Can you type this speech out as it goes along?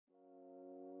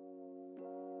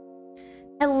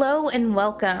Hello and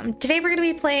welcome. Today we're going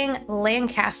to be playing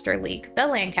Lancaster Leak, the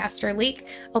Lancaster Leak,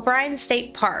 Obrien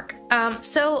State Park.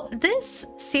 So this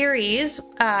series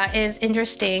is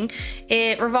interesting.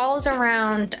 It revolves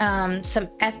around some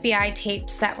FBI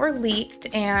tapes that were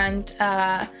leaked, and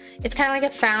it's kind of like a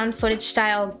found footage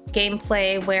style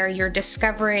gameplay where you're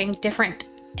discovering different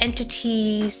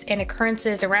entities and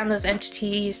occurrences around those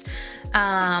entities.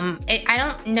 I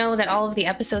don't know that all of the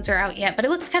episodes are out yet, but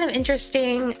it looked kind of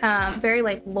interesting. Very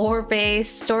like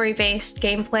lore-based, story-based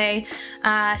gameplay.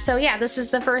 So yeah, this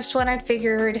is the first one. I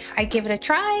figured I'd give it a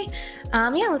try.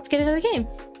 Yeah, let's get into the game.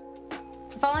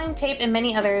 The following tape and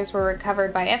many others were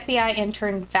recovered by FBI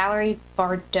intern Valerie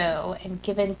Bardot and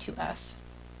given to us.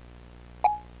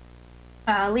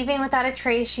 Leaving without a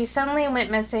trace, she suddenly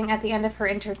went missing at the end of her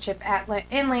internship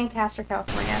in Lancaster,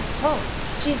 California. Oh,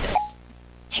 Jesus.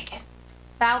 Take it.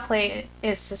 Foul play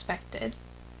is suspected.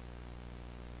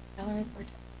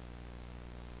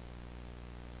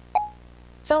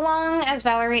 So long as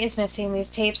Valerie is missing, these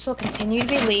tapes will continue to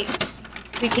be leaked.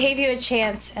 We gave you a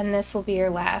chance, and this will be your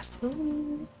last.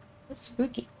 Ooh, that's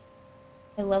spooky.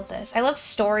 I love this. I love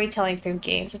storytelling through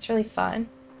games. It's really fun.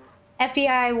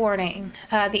 FBI warning.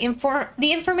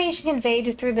 The information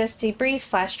conveyed through this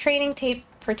debrief/training tape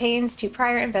pertains to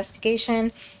prior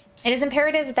investigation. It is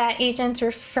imperative that agents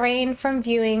refrain from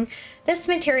viewing this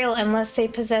material unless they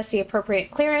possess the appropriate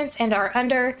clearance and are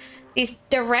under the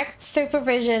direct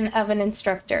supervision of an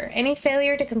instructor. Any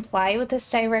failure to comply with this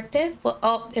directive will...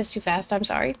 Oh, it was too fast. I'm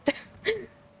sorry.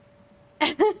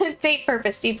 Date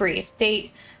purpose debrief.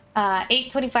 Date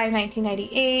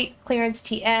 8/25/1998. Clearance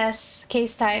TS.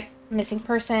 Case type missing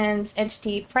persons.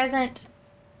 Entity present.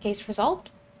 Case resolved.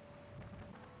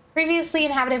 Previously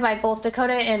inhabited by both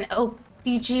Dakota and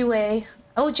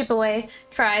Ojibwe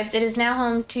tribes, it is now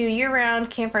home to year-round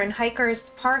camper and hikers.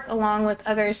 The park, along with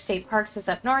other state parks as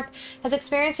up north, has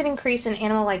experienced an increase in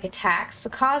animal-like attacks. The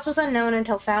cause was unknown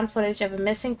until found footage of a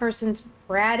missing person's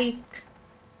Brady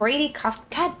Cough.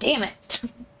 God damn it!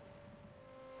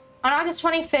 On August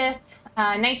 25th,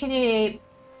 1988,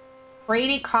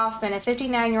 Brady Kaufman, a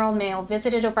 59-year-old male,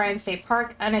 visited Obrien State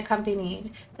Park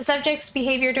unaccompanied. The subject's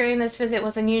behavior during this visit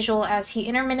was unusual as he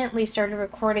intermittently started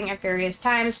recording at various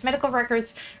times. Medical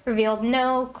records revealed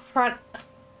no...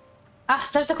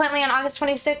 Subsequently, on August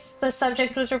 26th, the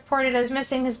subject was reported as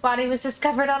missing. His body was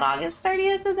discovered on August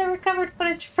 30th, and the recovered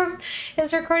footage from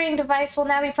his recording device will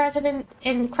now be presented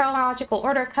in chronological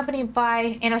order, accompanied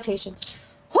by annotations.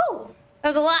 Whew! That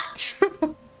was a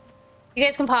lot! You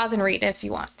guys can pause and read if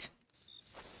you want.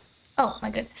 Oh,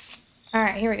 my goodness.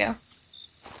 Alright, here we go.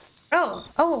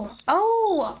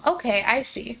 Oh, okay, I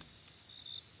see.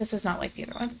 This was not like the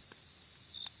other one.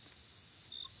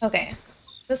 Okay,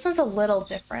 so this one's a little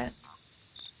different.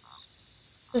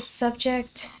 The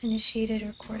subject initiated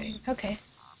recording. Okay.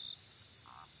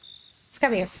 It's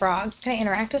gotta be a frog. Can I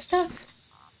interact with stuff?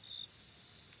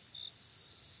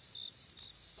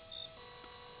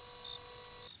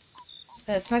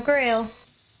 That's my grail.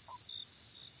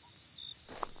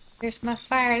 Here's my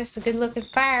fire. This is a good looking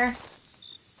fire.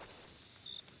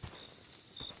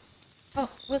 Oh,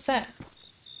 what's that?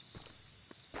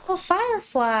 Oh,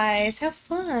 fireflies. How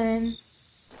fun.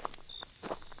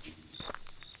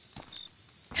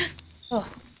 Oh,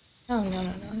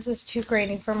 no. This is too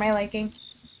grainy for my liking.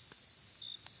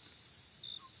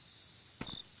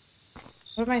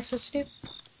 What am I supposed to do?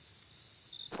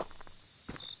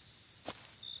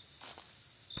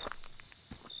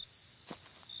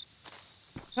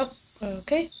 Oh,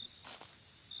 okay.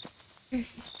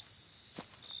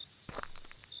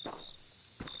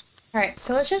 Alright,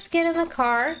 so let's just get in the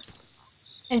car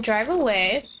and drive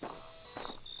away.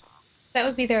 That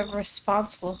would be the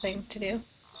responsible thing to do.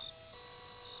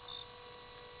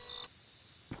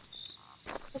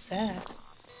 What's that?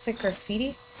 It's like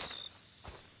graffiti?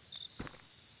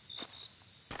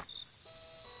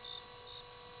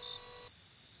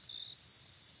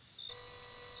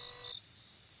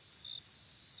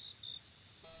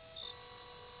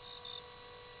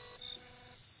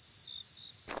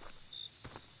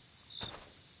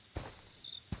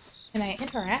 Can I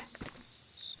interact?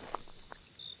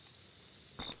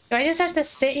 Do I just have to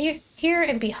sit here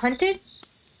and be hunted?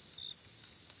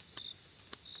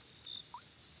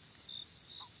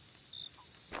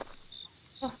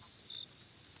 Oh.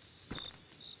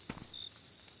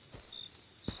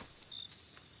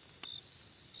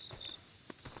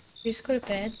 You just go to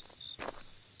bed.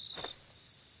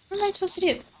 What am I supposed to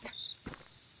do?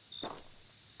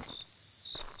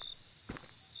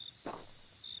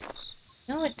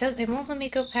 No, it doesn't. It won't let me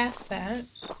go past that.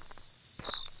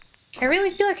 I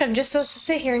really feel like I'm just supposed to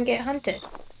sit here and get hunted.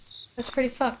 That's pretty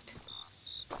fucked.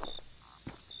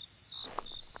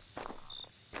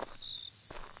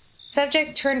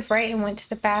 Subject turned right and went to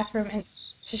the bathroom and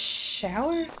to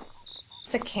shower?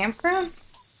 It's a campground?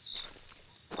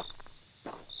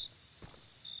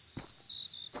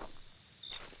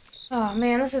 Oh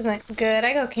man, this isn't good.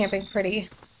 I go camping pretty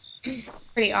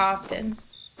often.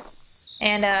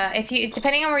 And if you,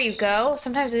 depending on where you go,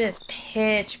 sometimes it is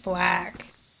pitch black.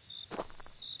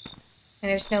 And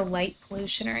there's no light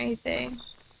pollution or anything.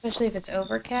 Especially if it's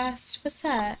overcast. What's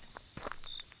that?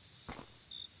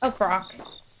 Oh, Brock.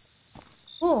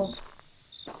 Oh.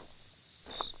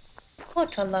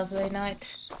 What a lovely night.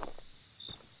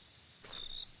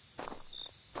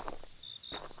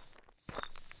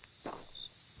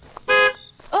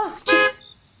 Oh, jeez.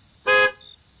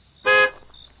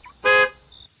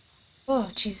 Oh,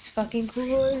 Jesus fucking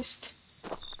Christ.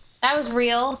 That was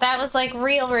real. That was like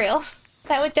real.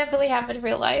 That would definitely happen in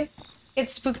real life. Get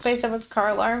spooked by someone's car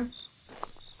alarm.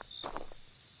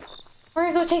 We're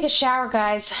gonna go take a shower,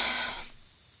 guys.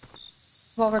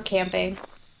 While we're camping.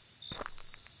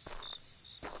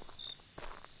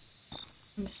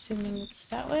 I'm assuming it's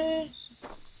that way.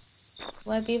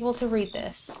 Will I be able to read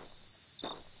this?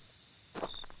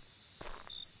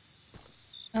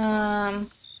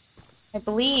 I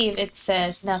believe it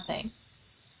says nothing.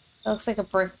 It looks like a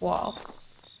brick wall.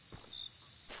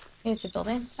 Maybe it's a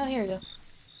building? Oh, here we go.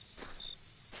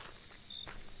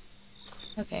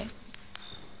 Okay.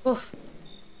 Oof.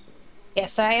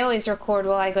 Yes, I always record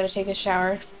while I go to take a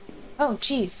shower. Oh,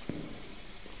 jeez.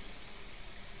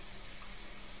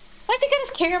 Why's he got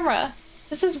his camera?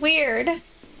 This is weird.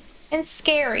 And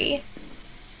scary.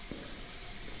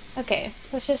 Okay,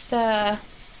 let's just, gotta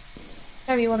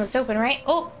be one that's open, right?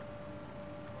 Oh!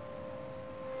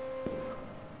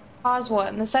 Pause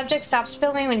 1. The subject stops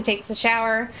filming when he takes a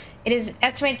shower. It is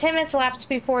estimated 10 minutes elapsed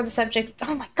before the subject...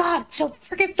 Oh my god, it's so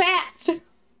freaking fast!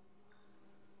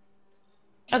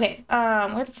 Okay,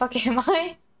 where the fuck am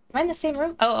I? Am I in the same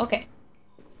room? Oh, okay.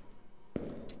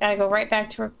 Gotta go right back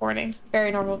to recording.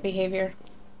 Very normal behavior.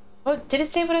 Oh, did it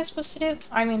say what I was supposed to do?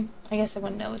 I mean, I guess I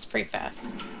wouldn't know. It was pretty fast.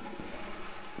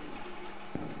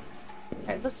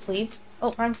 Alright, let's leave.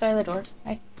 Oh, wrong side of the door.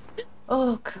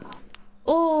 Oh, god.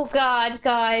 Oh, god,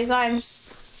 guys. I'm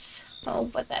so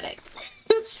pathetic.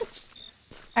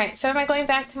 Alright, so am I going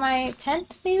back to my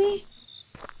tent, maybe?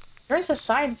 There's a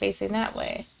sign facing that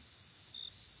way.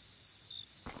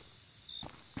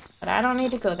 But I don't need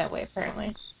to go that way,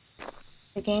 apparently.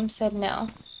 The game said no.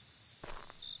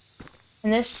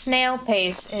 And this snail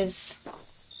pace is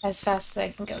as fast as I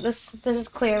can go. This is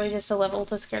clearly just a level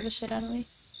to scare the shit out of me.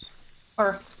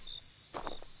 Or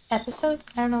episode?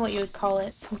 I don't know what you would call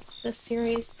it since this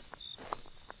series.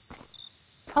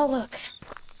 Oh, look.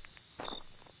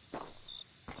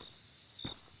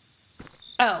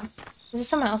 Oh. Is this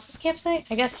someone else's campsite?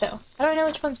 I guess so. How do I know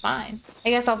which one's mine?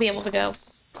 I guess I'll be able to go.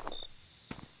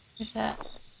 There's that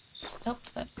stump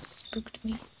that spooked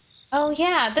me. Oh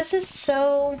yeah, this is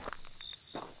so...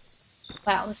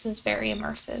 Wow, this is very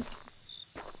immersive.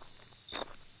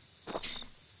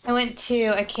 I went to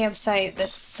a campsite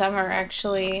this summer,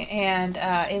 actually, and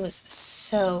it was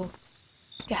so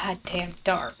goddamn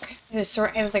dark. It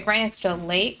was like right next to a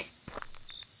lake.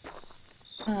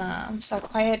 Saw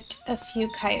quite a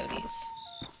few coyotes.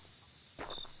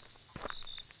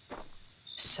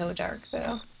 So dark,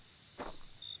 though.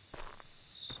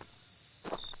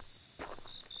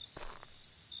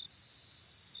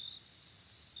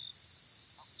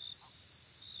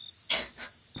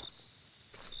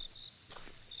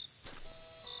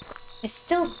 I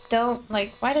still don't,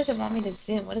 like, why does it want me to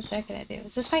zoom? What is that gonna do?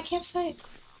 Is this my campsite?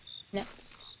 No.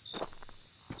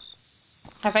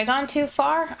 Have I gone too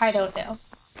far? I don't know.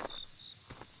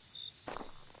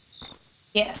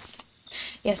 Yes.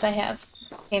 Yes, I have.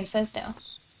 Game says no.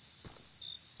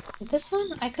 This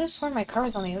one? I could have sworn my car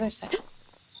was on the other side.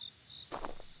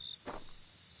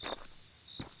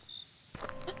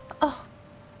 Oh.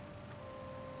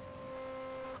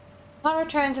 Upon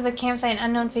return to the campsite, an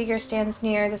unknown figure stands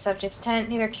near the subject's tent.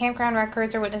 Neither campground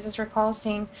records or witnesses recall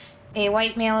seeing a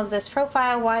white male of this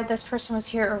profile. Why this person was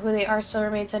here or who they are still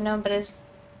remains unknown, but is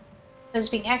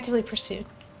being actively pursued.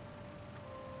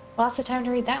 Lots of time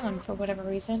to read that one for whatever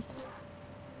reason.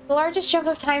 The largest jump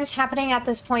of time is happening at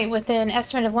this point with an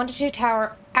estimate of 1 to 2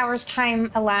 hours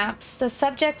time elapsed. The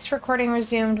subject's recording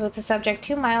resumed with the subject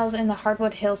 2 miles in the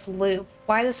Hardwood Hills Loop.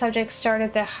 Why the subject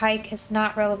started the hike is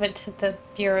not relevant to the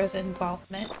Bureau's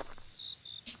involvement.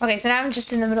 Okay, so now I'm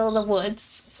just in the middle of the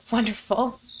woods. It's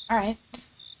wonderful. Alright.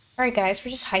 Alright, guys,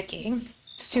 we're just hiking.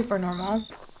 Super normal.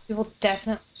 We will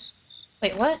definitely...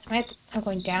 Wait, what? I'm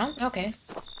going down? Okay.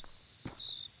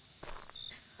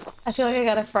 I feel like I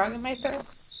got a frog in my throat.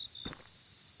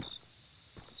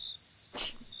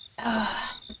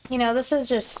 You know, this is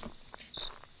just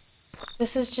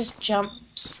jump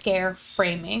scare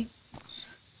framing.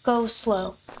 Go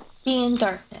slow. Be in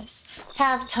darkness.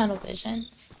 Have tunnel vision.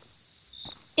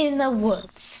 In the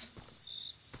woods.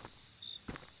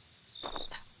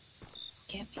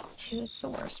 Get me too, it's the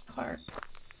worst part.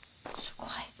 It's so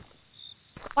quiet.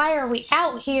 Why are we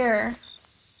out here?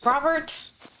 Robert?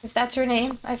 If that's your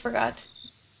name, I forgot.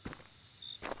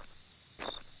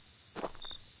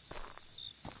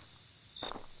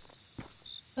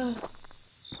 Ugh.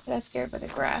 I got scared by the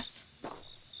grass.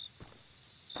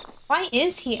 Why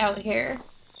is he out here?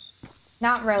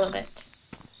 Not relevant.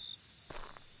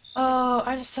 Oh,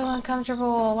 I'm so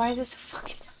uncomfortable. Why is this so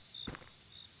fucking dumb?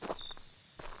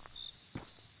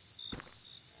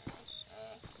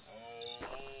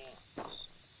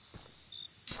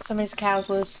 Somebody's cow's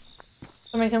loose.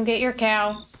 Somebody come get your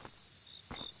cow.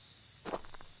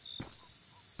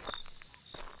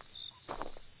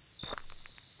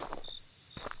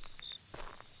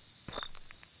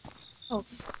 Oh,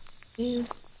 dude.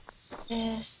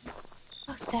 This.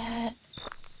 Fuck that.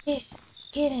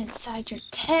 Get inside your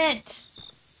tent.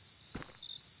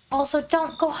 Also,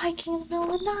 don't go hiking in the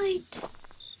middle of the night.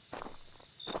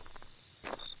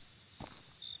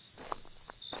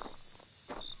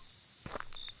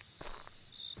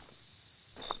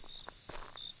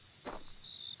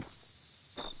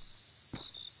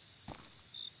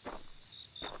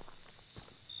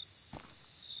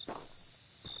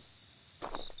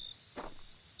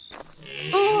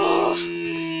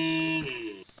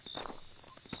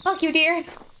 Fuck you, deer.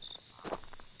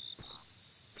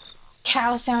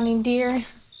 Cow sounding deer.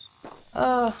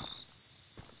 Oh.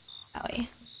 Owie.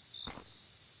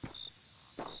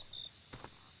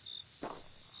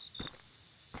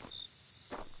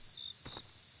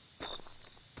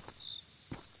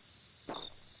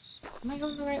 Am I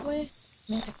going the right way?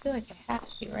 I mean, I feel like I have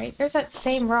to be, right? There's that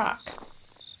same rock.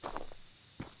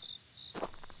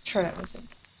 Sure, that was it.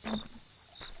 Am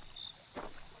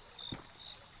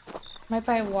I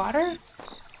by water?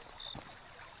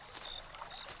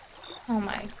 Oh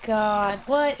my god,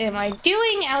 what am I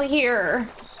doing out here?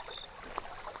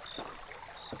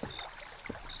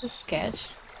 This sketch.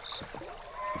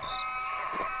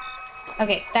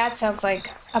 Okay, that sounds like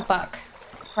a buck,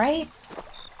 right?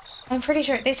 I'm pretty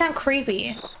sure they sound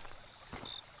creepy.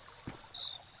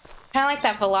 Kind of like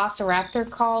that velociraptor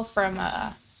call from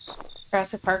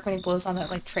Jurassic Park when he blows on that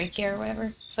like trachea or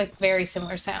whatever. It's like very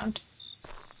similar sound.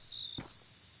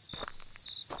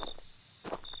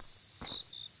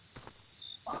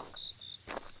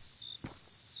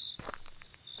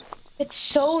 It's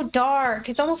so dark.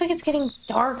 It's almost like it's getting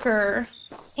darker.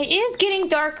 It is getting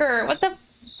darker. What the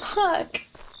fuck?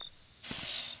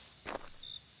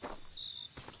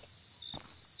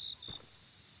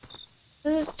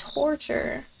 This is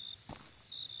torture.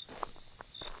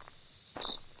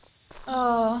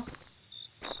 Oh.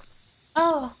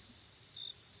 Oh.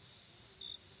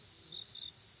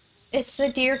 It's the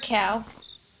deer cow.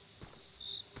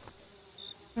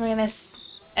 I'm gonna...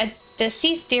 A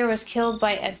deceased deer was killed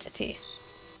by entity.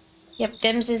 Yep,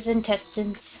 Dem's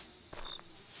intestines.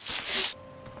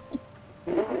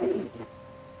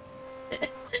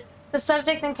 The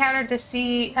subject encountered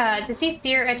deceased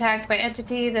deer attacked by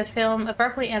entity. The film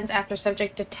abruptly ends after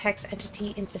subject detects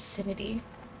entity in vicinity.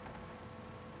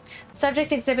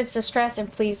 Subject exhibits distress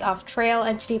and flees off trail.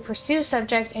 Entity pursues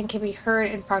subject and can be heard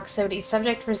in proximity.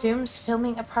 Subject resumes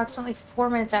filming approximately 4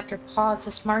 minutes after pause.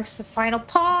 This marks the final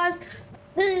pause.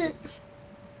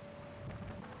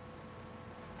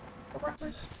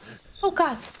 Oh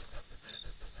god.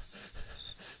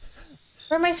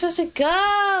 Where am I supposed to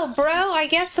go, bro? I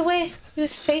guess the way he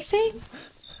was facing?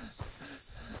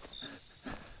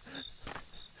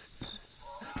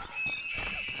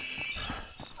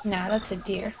 Nah, that's a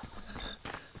deer.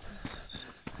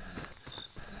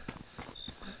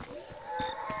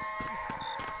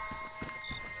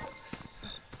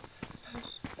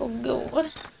 Oh god.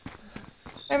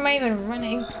 Where am I even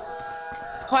running?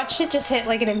 Watch it just hit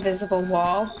like an invisible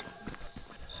wall.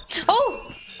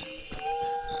 Oh!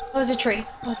 Oh, it was a tree.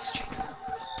 Oh, it's a tree.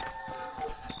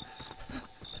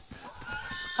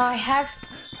 Oh, I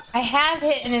have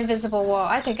hit an invisible wall.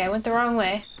 I think I went the wrong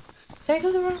way. Did I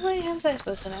go the wrong way? How was I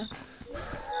supposed to know?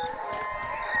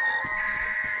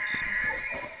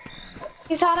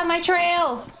 He's hot on my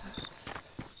trail!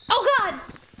 Oh god!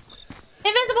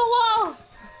 Invisible wall!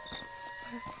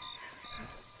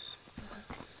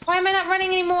 Why am I not running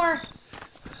anymore?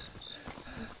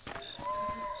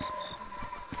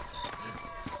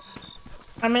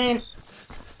 I mean...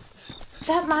 Is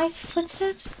that my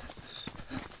footsteps?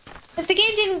 If the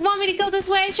game didn't want me to go this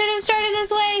way, I should have started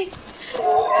this way!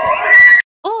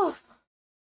 Oh!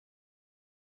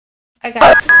 I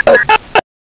got it.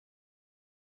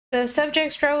 The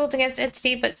subject struggled against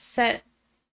entity, but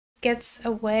gets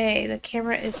away. The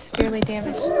camera is severely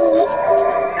damaged.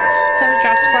 Subject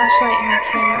drops flashlight and the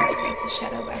camera creates a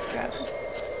shadow backdrop.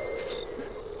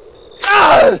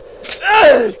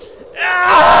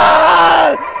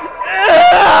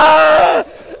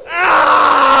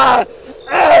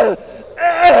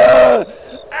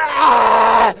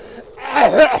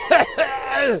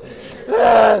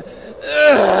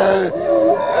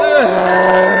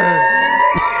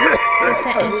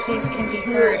 Distant entities can be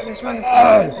heard. There's one. He's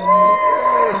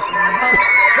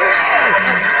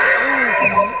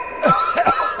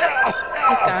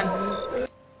gone.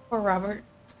 Poor Robert.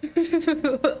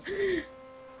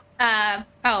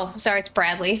 Oh, sorry, it's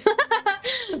Bradley.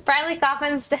 Bradley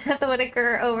Coffin's death would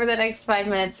occur over the next 5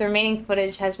 minutes. The remaining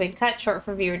footage has been cut short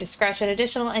for viewer discretion.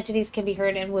 Additional entities can be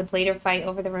heard and would later fight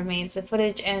over the remains. The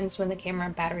footage ends when the camera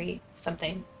battery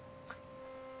something.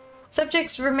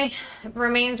 Subjects'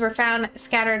 remains were found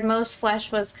scattered. Most flesh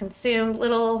was consumed.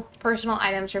 Little personal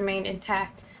items remained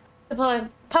intact. The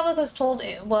public was told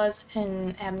it was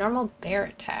an abnormal bear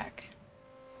attack.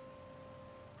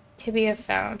 Tibia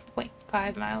found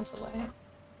 0.5 miles away.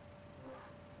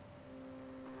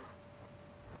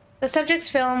 The subject's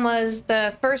film was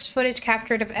the first footage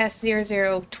captured of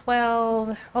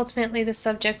S0012. Ultimately, the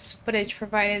subject's footage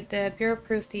provided the Bureau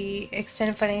proof the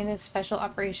extended funding of the special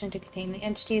operation to contain the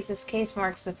entities. This case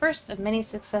marks the first of many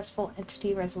successful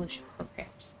entity resolution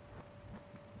programs.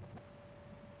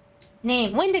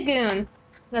 Name, Wendigoon.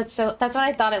 That's what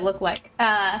I thought it looked like.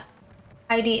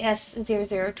 ID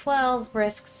S0012,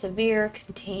 risk severe,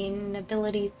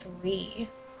 containability 3.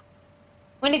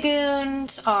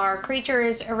 Wendigoons are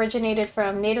creatures originated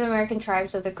from Native American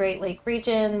tribes of the Great Lake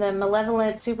region. The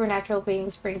malevolent supernatural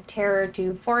beings bring terror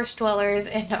to forest dwellers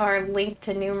and are linked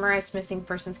to numerous missing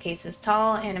persons cases.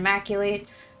 Tall and emaciated.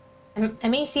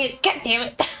 God damn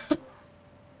it.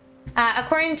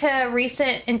 According to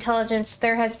recent intelligence,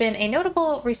 there has been a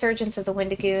notable resurgence of the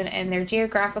Wendigoon, and their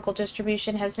geographical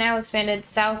distribution has now expanded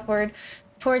southward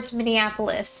towards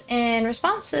Minneapolis. In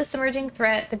response to this emerging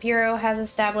threat, the Bureau has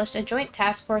established a joint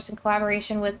task force in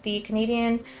collaboration with the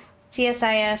Canadian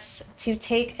CSIS to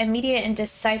take immediate and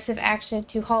decisive action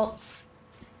to halt.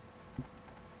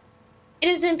 It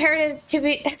is imperative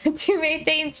to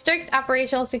maintain strict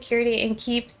operational security and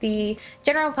keep the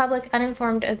general public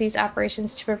uninformed of these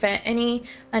operations to prevent any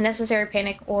unnecessary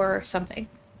panic or something.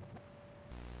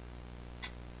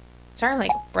 Sorry, I'm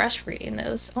like rush reading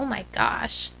those. Oh my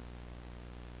gosh.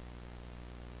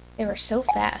 They were so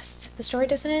fast. The story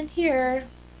doesn't end here.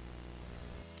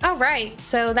 All right,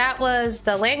 so that was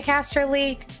the Lancaster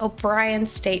Leak, Obrien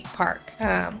State Park.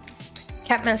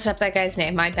 Kept messing up that guy's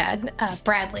name, my bad.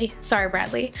 Bradley. Sorry,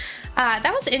 Bradley.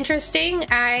 That was interesting.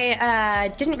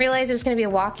 I didn't realize it was going to be a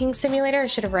walking simulator. I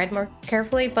should have read more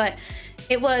carefully, but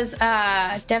it was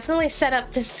definitely set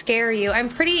up to scare you. I'm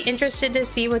pretty interested to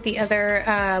see what the other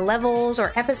levels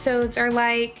or episodes are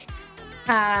like.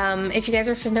 If you guys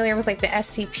are familiar with like the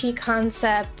SCP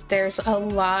concept, there's a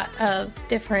lot of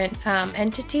different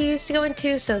entities to go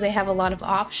into, so they have a lot of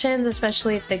options,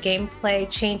 especially if the gameplay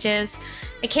changes.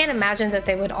 I can't imagine that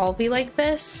they would all be like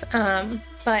this,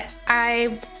 but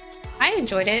I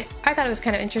enjoyed it. I thought it was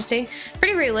kind of interesting.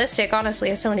 Pretty realistic,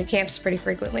 honestly, as someone who camps pretty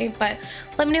frequently. But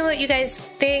let me know what you guys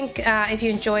think. If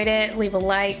you enjoyed it, leave a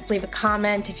like, leave a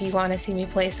comment if you want to see me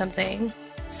play something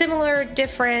similar,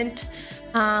 different.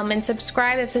 And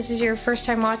subscribe if this is your first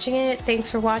time watching it. Thanks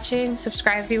for watching.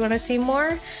 Subscribe if you want to see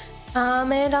more.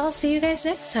 And I'll see you guys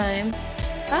next time.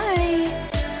 Bye!